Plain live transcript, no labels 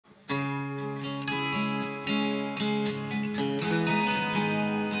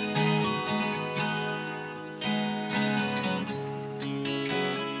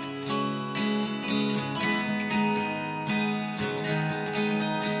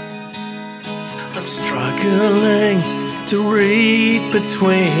I'm struggling to read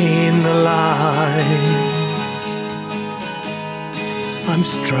between the lines. I'm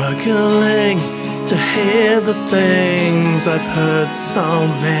struggling to hear the things I've heard so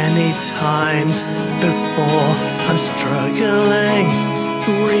many times before. I'm struggling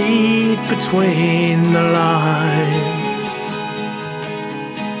to read between the lines.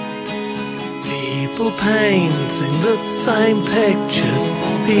 People painting the same pictures,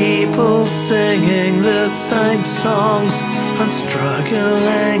 people singing the same songs. I'm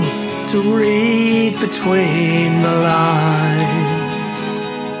struggling to read between the lines.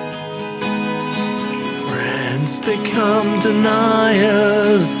 Friends become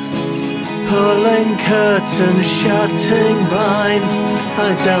deniers, pulling curtains, shutting blinds.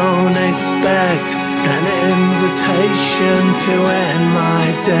 I don't expect an invitation to end my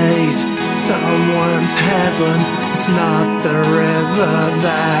days. Someone's heaven, it's not the river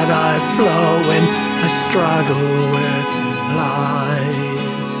that I flow in. I struggle with lies.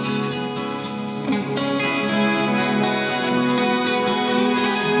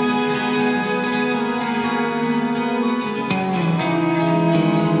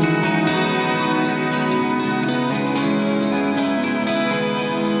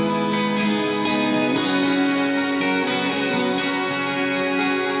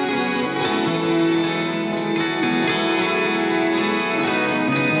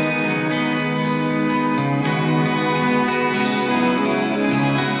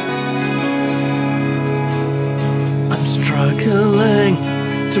 Struggling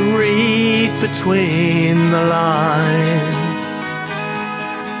to read between the lines.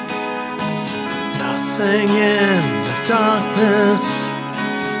 Nothing in the darkness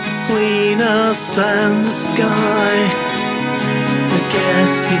between us and the sky. I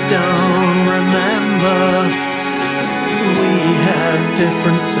guess you don't remember, we have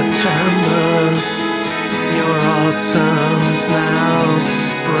different Septembers. Your autumn's now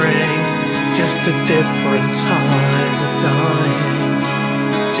spring, just a different time of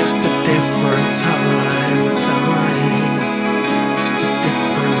dying, just a different time.